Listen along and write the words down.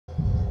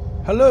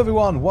Hello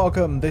everyone,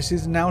 welcome. This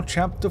is now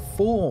chapter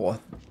 4,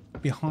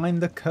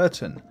 Behind the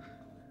Curtain.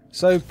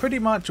 So pretty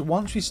much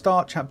once we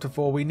start chapter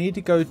 4 we need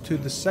to go to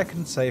the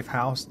second safe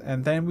house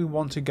and then we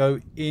want to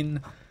go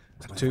in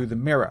to the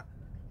mirror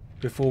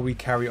before we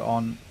carry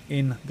on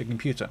in the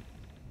computer.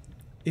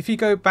 If you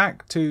go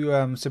back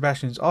to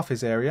Sebastian's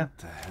office area,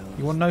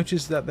 you will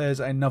notice that there's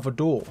another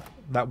door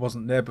that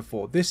wasn't there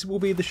before. This will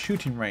be the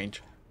shooting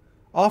range.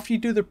 After you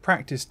do the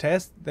practice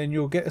test, then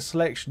you'll get a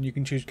selection. You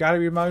can choose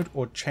gallery mode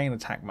or chain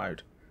attack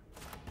mode.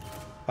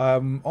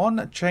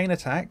 On chain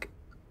attack,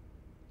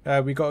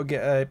 we got to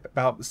get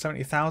about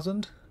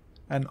 70,000,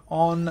 and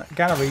on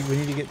gallery we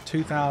need to get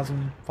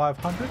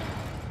 2,500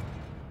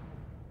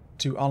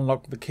 to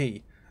unlock the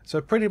key.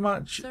 So pretty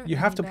much you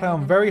have to play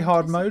on very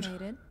hard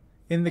mode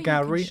in the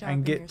gallery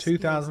and get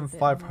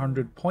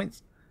 2,500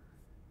 points,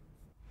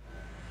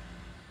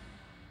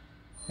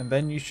 and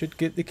then you should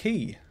get the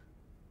key.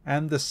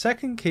 And the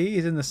second key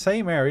is in the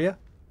same area.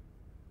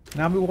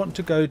 Now we want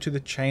to go to the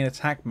chain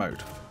attack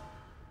mode.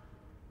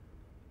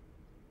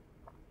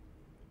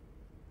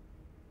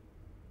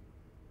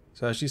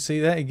 So as you see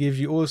there, it gives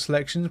you all the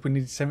selections. We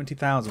need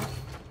 70,000.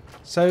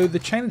 So the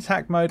chain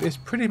attack mode is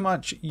pretty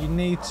much you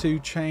need to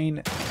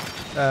chain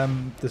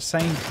the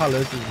same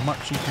colours as much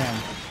as you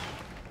can.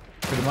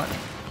 Pretty much.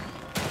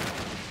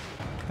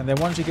 And then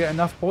once you get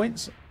enough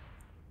points,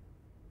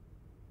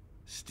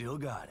 still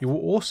got it. You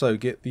will also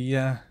get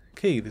the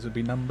key. This would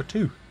be number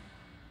 2.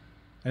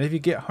 And if you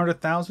get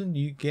 100,000,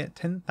 you get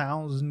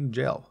 10,000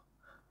 gel.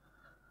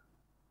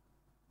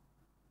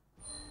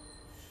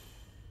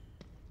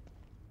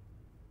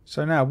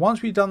 So now,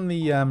 once we've done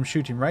the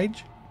shooting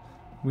range,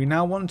 we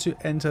now want to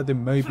enter the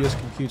Mobius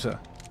computer.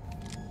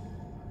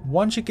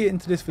 Once you get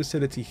into this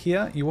facility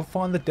here, you will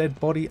find the dead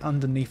body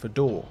underneath a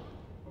door,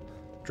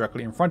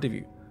 directly in front of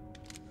you.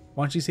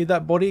 Once you see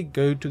that body,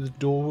 go to the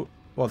door,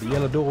 or the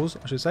yellow doors,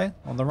 I should say,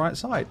 on the right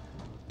side.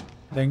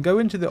 Then go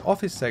into the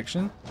office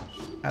section.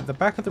 At the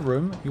back of the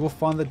room you will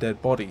find the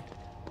dead body,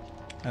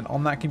 and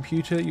on that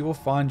computer you will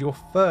find your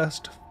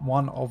first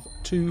one of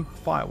 2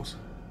 files.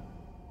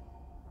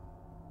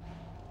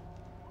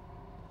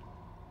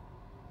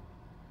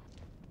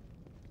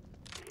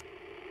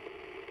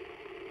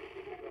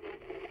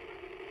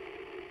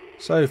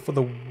 So for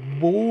the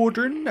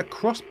Warden, a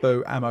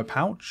crossbow ammo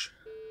pouch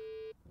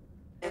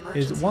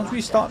is once we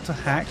start to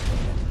hack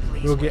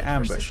we'll get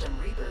ambushed.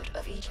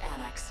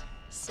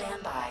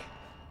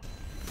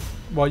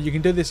 Well, you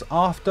can do this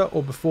after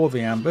or before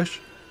the ambush,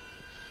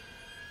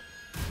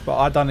 but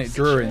I done it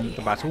during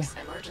the battle.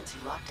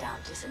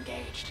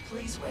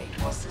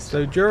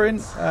 So during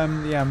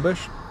the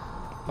ambush,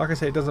 like I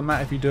said, it doesn't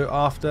matter if you do it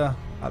after,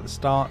 at the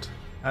start,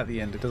 at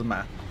the end, it doesn't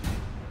matter.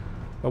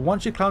 But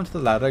once you climb to the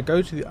ladder,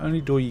 go to the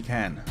only door you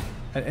can,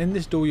 and in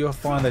this door you'll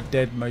find the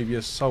dead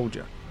Mobius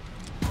soldier.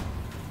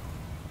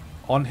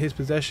 On his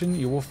possession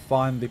you will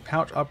find the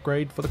pouch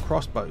upgrade for the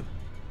crossbow.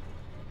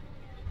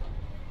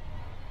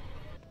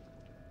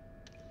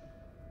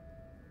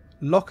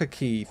 Locker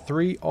key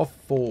 3 of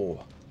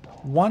 4.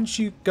 Once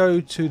you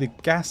go to the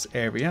gas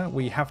area,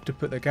 we have to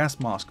put the gas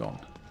mask on.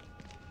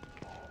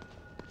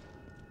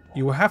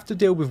 You will have to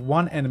deal with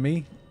one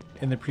enemy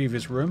in the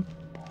previous room,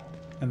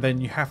 and then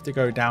you have to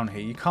go down here.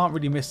 You can't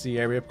really miss the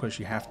area because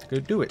you have to go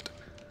do it.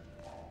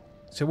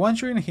 So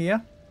once you're in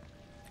here,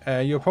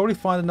 you'll probably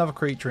find another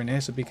creature in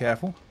here, so be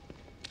careful.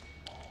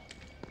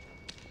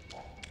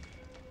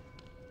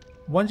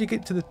 Once you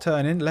get to the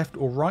turn in, left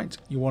or right,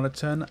 you want to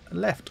turn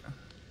left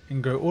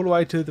and go all the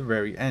way to the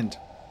very end.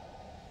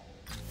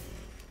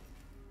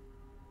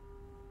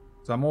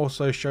 So I'm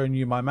also showing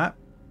you my map.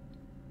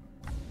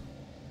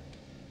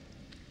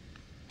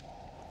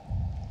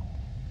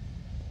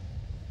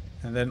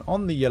 And then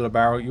on the yellow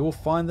barrel you'll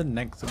find the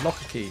next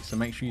locker key, so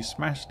make sure you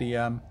smash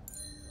the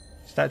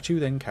statue,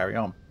 then carry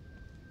on.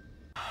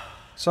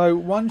 So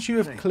once you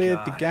have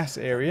cleared the gas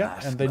area,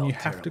 and then you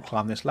have to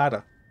climb this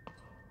ladder.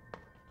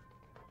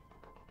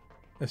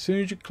 As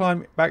soon as you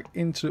climb back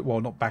into, well,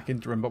 not back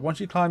into a room, but once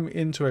you climb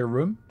into a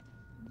room,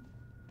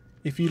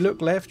 if you look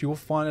left you will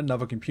find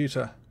another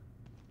computer.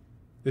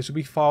 This will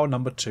be file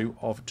number 2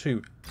 of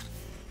 2.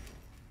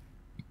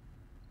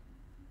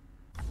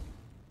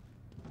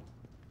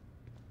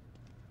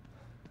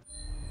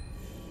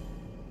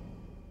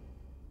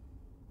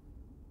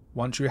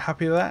 Once you're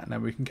happy with that,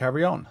 then we can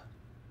carry on.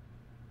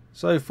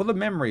 So for the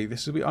memory,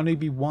 this will only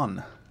be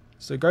 1.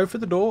 So go for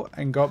the door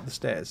and go up the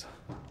stairs.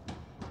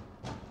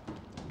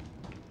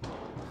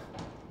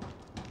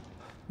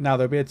 Now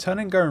there'll be a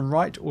turning going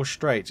right or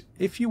straight.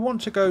 If you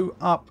want to go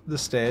up the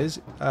stairs,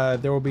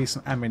 there will be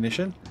some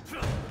ammunition,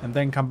 and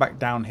then come back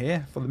down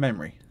here for the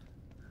memory.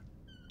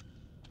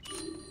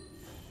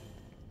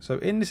 So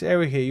in this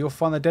area here you'll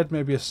find the dead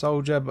Mobius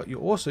soldier, but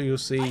you'll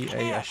see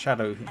a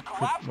shadow,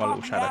 well, a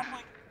little shadow.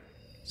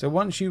 So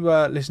once you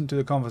listen to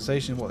the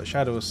conversation, what the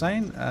shadow was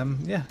saying,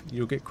 yeah,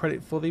 you'll get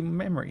credit for the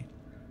memory.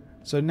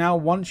 So now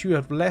once you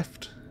have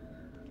left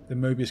the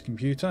Mobius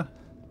computer,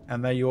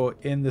 and there you're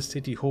in the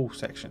City Hall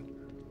section.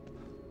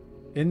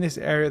 In this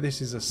area,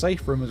 this is a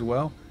safe room as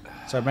well,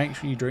 so make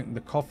sure you drink the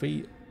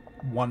coffee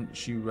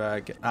once you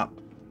get up.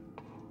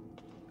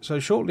 So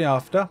shortly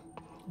after,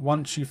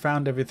 once you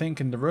found everything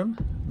in the room,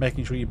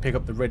 making sure you pick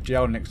up the red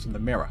gel next to the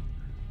mirror.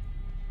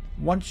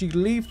 Once you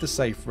leave the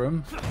safe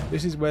room,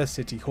 this is where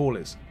City Hall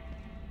is.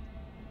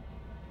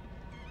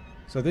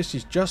 So this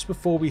is just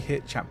before we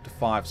hit chapter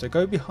 5. So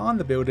go behind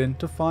the building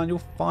to find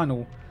your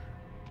final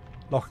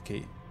locker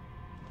key.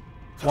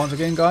 Once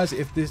again guys,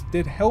 if this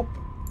did help,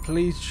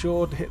 please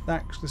sure to hit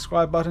that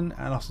subscribe button,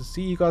 and I'll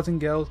see you guys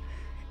and girls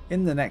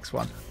in the next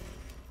one.